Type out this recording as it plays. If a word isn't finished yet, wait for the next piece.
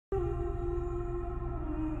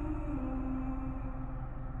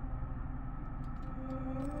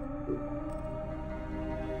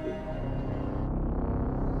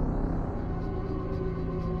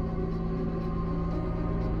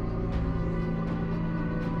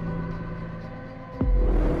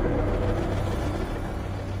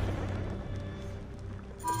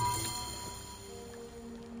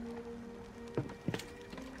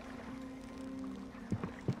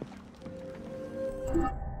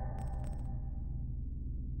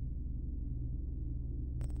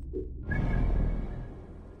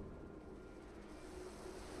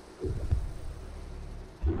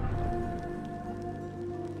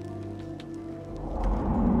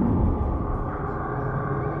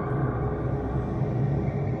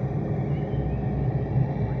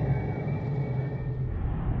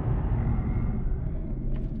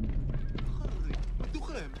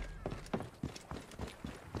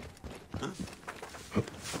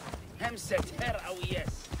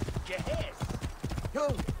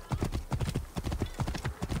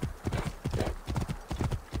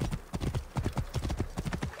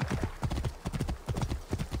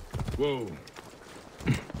Whoa.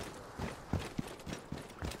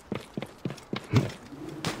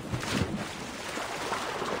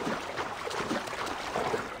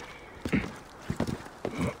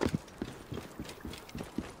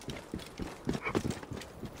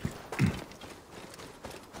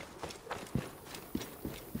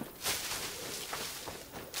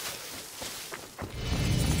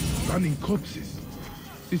 Burning corpses.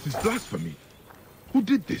 This is blasphemy. Who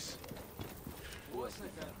did this?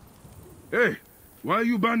 Hey, why are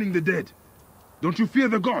you burning the dead? Don't you fear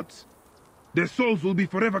the gods? Their souls will be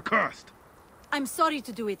forever cursed. I'm sorry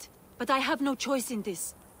to do it, but I have no choice in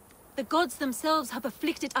this. The gods themselves have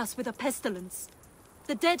afflicted us with a pestilence.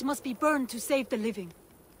 The dead must be burned to save the living.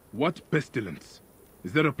 What pestilence?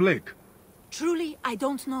 Is there a plague? Truly, I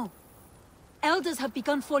don't know. Elders have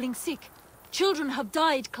begun falling sick. Children have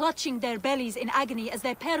died clutching their bellies in agony as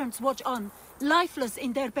their parents watch on, lifeless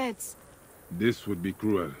in their beds. This would be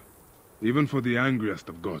cruel. Even for the angriest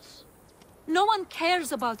of gods. No one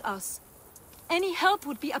cares about us. Any help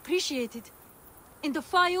would be appreciated. In the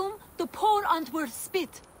Fayum, the poor aren't worth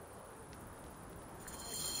spit.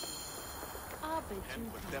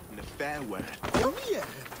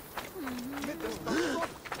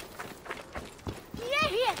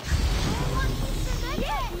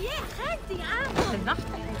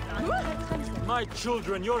 My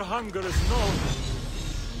children, your hunger is known.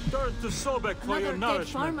 Turn to Sobek for your Another dead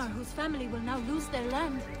nourishment. farmer whose family will now lose their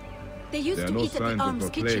land. They used to no eat at the signs of arms a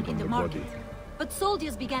kitchen plague in on the the market. body. But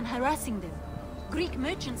soldiers began harassing them. Greek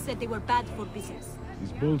merchants said they were bad for business.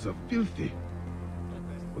 These bowls are filthy.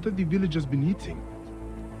 What have the villagers been eating?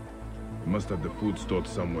 They must have the food stored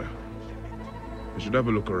somewhere. I should have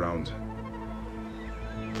a look around.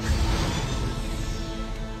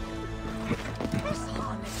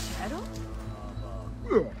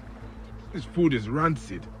 Ugh. This food is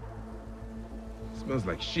rancid. It smells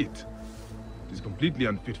like shit. It is completely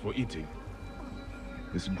unfit for eating.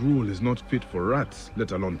 This gruel is not fit for rats,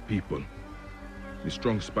 let alone people. The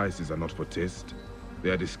strong spices are not for taste. They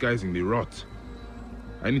are disguising the rot.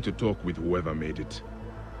 I need to talk with whoever made it.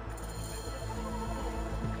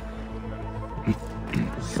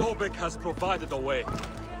 Sobek has provided a way.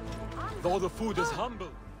 Though the food is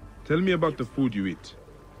humble. Tell me about the food you eat.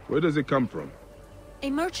 Where does it come from? A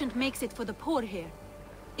merchant makes it for the poor here.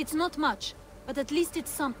 It's not much, but at least it's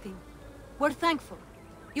something. We're thankful.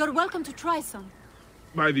 You're welcome to try some.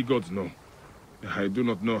 By the gods, no. I do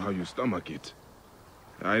not know how you stomach it.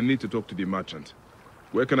 I need to talk to the merchant.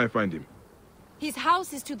 Where can I find him? His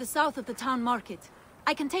house is to the south of the town market.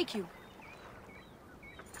 I can take you.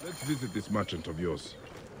 Let's visit this merchant of yours.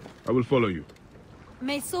 I will follow you.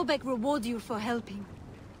 May Sobek reward you for helping.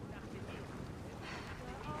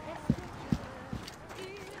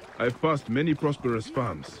 I've passed many prosperous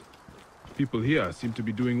farms. People here seem to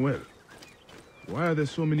be doing well. Why are there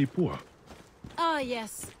so many poor? Ah,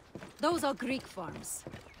 yes. Those are Greek farms.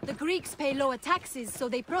 The Greeks pay lower taxes, so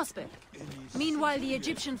they prosper. Meanwhile, the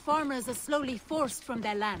Egyptian farmers are slowly forced from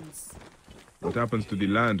their lands. What happens to the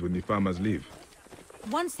land when the farmers leave?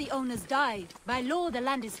 Once the owners die, by law the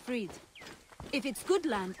land is freed. If it's good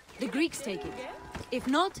land, the Greeks take it. If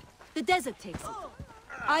not, the desert takes it.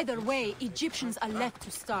 Either way, Egyptians are left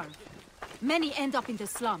to starve. Many end up in the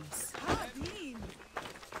slums.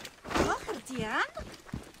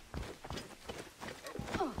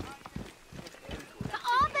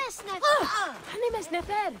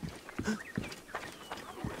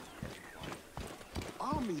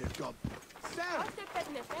 Army of God. Sam!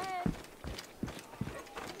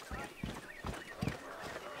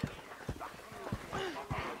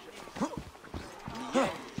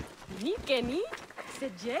 Kenny,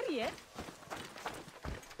 c'est Jerry, eh?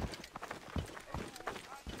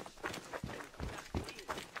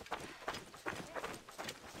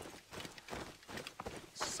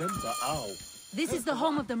 This is the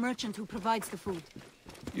home of the merchant who provides the food.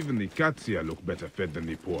 Even the cats here look better fed than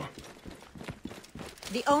the poor.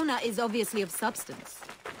 The owner is obviously of substance.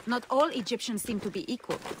 Not all Egyptians seem to be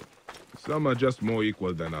equal. Some are just more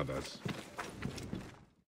equal than others.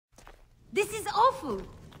 This is awful!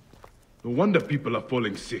 No wonder people are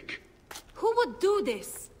falling sick. Who would do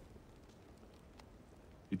this?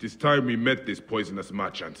 It is time we met this poisonous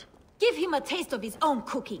merchant. Give him a taste of his own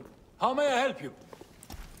cooking. How may I help you?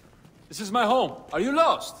 This is my home. Are you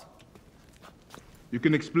lost? You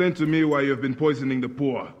can explain to me why you have been poisoning the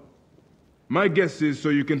poor. My guess is so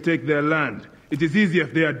you can take their land. It is easier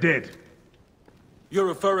if they are dead. You're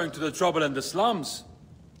referring to the trouble in the slums?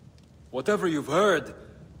 Whatever you've heard,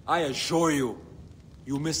 I assure you,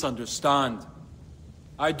 you misunderstand.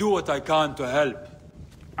 I do what I can to help.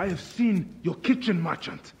 I have seen your kitchen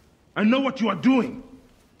merchant. I know what you are doing.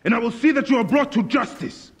 And I will see that you are brought to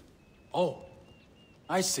justice. Oh,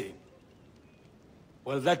 I see.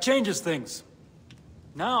 Well, that changes things.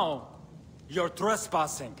 Now, you're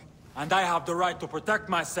trespassing, and I have the right to protect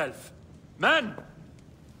myself. Men!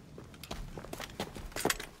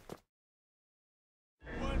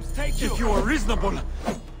 If you were reasonable,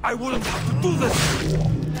 I wouldn't have to do this.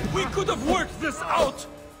 We could have worked this out.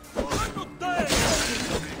 I'm not dying.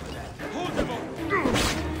 Hold him up.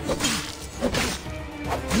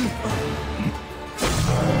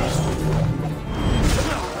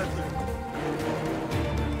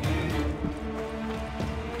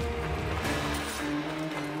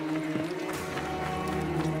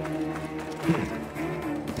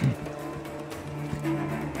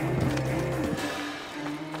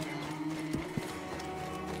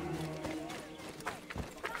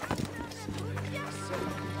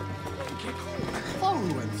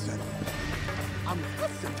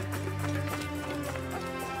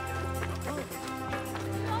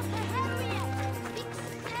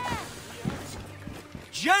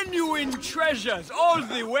 Genuine treasures all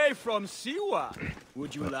the way from Siwy.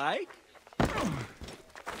 Would you like?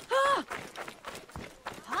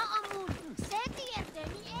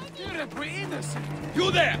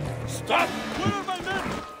 You there! Stop! Where are my men?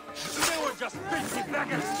 They were just basic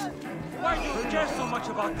beggars. Why do you care so much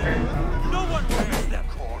about them? No one wears them.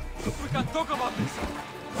 We can talk about this.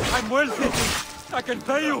 I'm wealthy. I can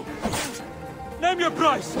pay you. Name your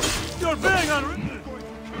price. You're being unreasonable.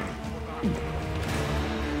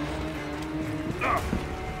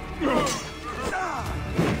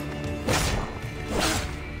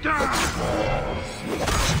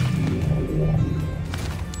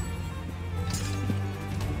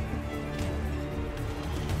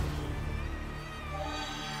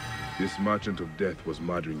 This merchant of death was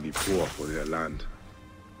murdering the poor for their land.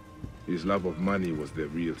 His love of money was their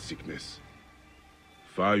real sickness.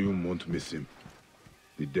 Fayum won't miss him.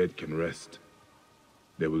 The dead can rest.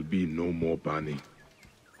 There will be no more burning.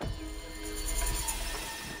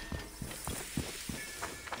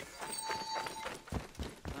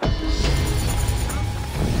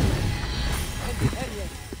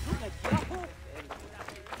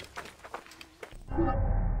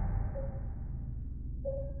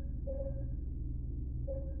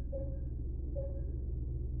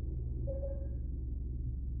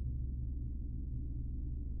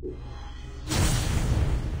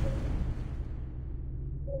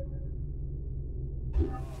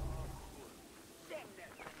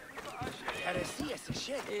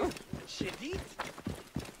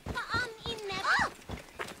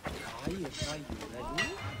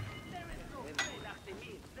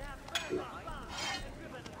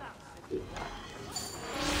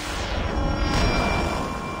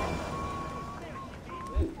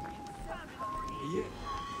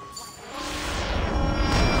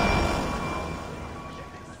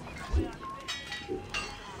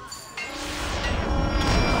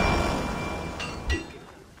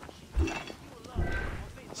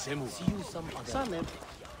 See you some other.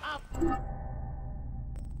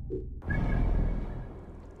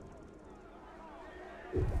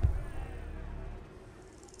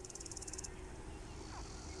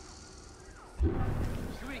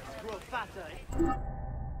 Greeks grow faster.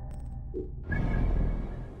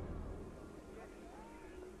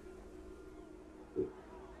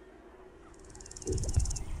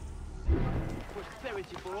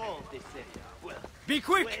 Prosperity for all, they say. Well, be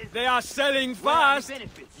quick! They are selling fast!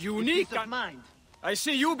 Unique and mind. I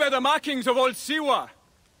see you bear the markings of old Siwy.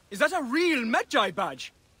 Is that a real Medjay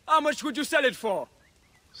badge? How much would you sell it for?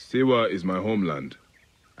 Siwy is my homeland,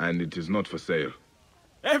 and it is not for sale.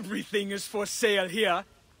 Everything is for sale here.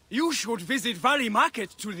 You should visit Valley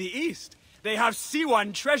Market to the east. They have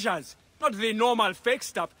Siwan treasures, not the normal fake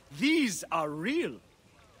stuff. These are real.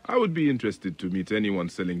 I would be interested to meet anyone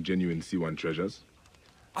selling genuine Siwan treasures.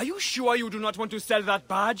 Are you sure you do not want to sell that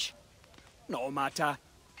badge? No matter.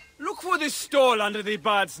 Look for the stall under the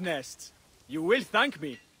bird's nest. You will thank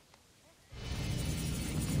me.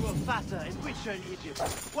 Grow faster and richer in Egypt,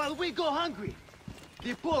 while we go hungry.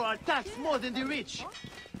 The poor are taxed more than the rich.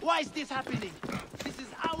 Why is this happening? This is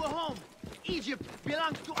our home. Egypt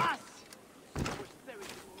belongs to us.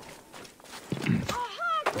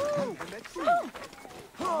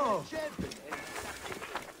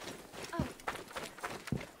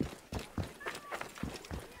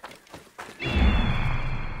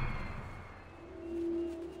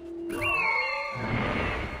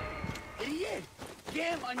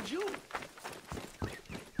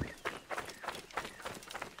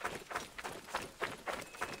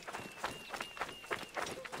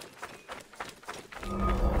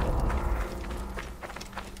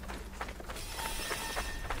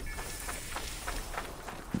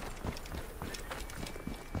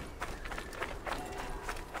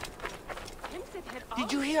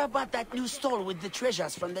 Did you hear about that new stall with the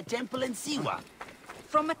treasures from the temple in Siwy?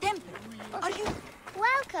 From a temple? Are you...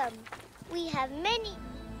 Welcome. We have many...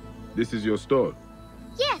 This is your store?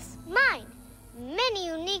 Yes, mine. Many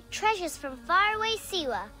unique treasures from faraway Siwy.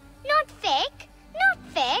 Not fake. Not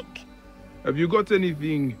fake. Have you got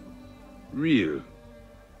anything real?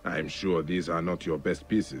 I'm sure these are not your best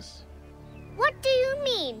pieces. What do you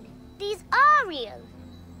mean? These are real.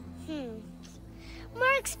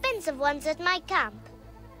 More expensive ones at my camp.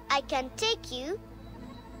 I can take you.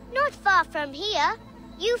 Not far from here.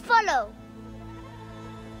 You follow.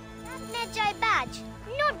 That Medjay badge.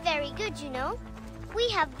 Not very good, you know. We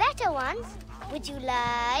have better ones. Would you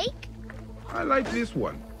like? I like this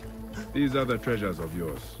one. These are the treasures of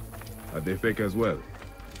yours. Are they fake as well?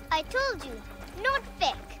 I told you, not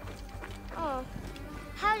fake. Oh,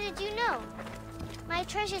 how did you know? My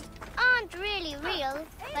treasures aren't really real,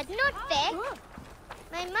 but not fake.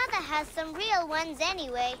 My mother has some real ones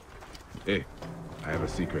anyway. Hey, I have a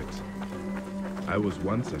secret. I was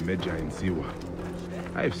once a Medjay in Siwy.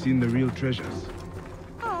 I've seen the real treasures.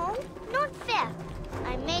 Oh, not fair.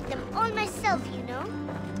 I made them all myself, you know.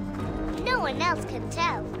 No one else can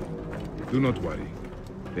tell. Do not worry.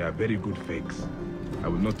 They are very good fakes. I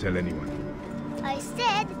will not tell anyone. I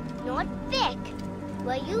said not fake.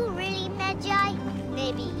 Were you really Medjay?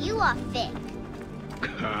 Maybe you are fake.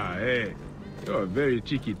 Ah, hey. You're a very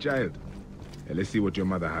cheeky child. Hey, let's see what your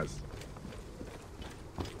mother has.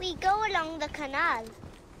 We go along the canal.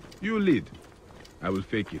 You lead. I will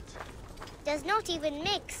fake it. Does not even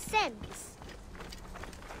make sense.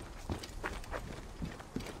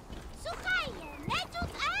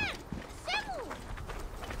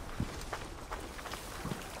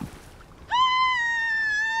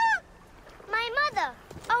 My mother!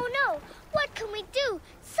 Oh no! What can we do?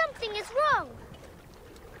 Something is wrong.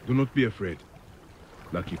 Do not be afraid.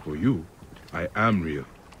 Lucky for you, I am real.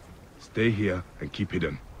 Stay here and keep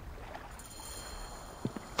hidden.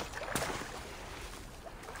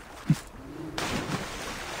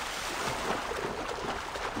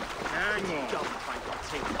 Hang on. Don't find to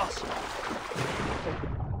take us.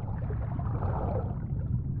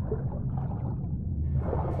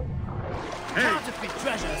 Hey! Counterfeit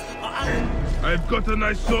treasures are out. I've got a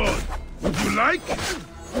nice sword. Would you like?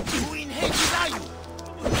 Who in Hades are you?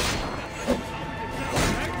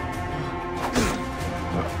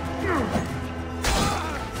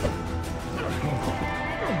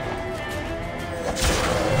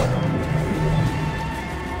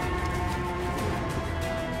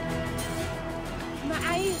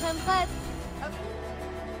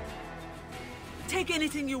 Take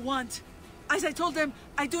anything you want. As I told them,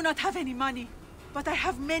 I do not have any money, but I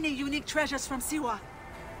have many unique treasures from Siwy.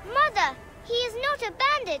 Mother, he is not a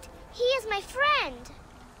bandit. He is my friend.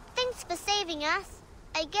 Thanks for saving us.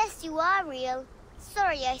 I guess you are real.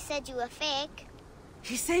 Sorry I said you were fake.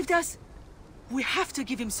 He saved us? We have to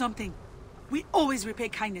give him something. We always repay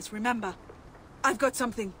kindness, remember? I've got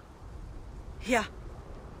something. Here.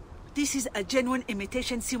 This is a genuine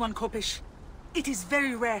imitation Siwan Kopish. It is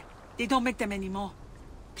very rare. They don't make them anymore.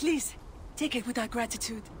 Please, take it with our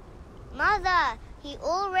gratitude. Mother, he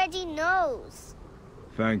already knows.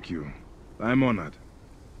 Thank you. I'm honored.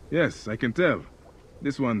 Yes, I can tell.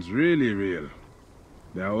 This one's really real.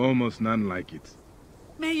 There are almost none like it.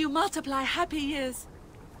 May you multiply happy years.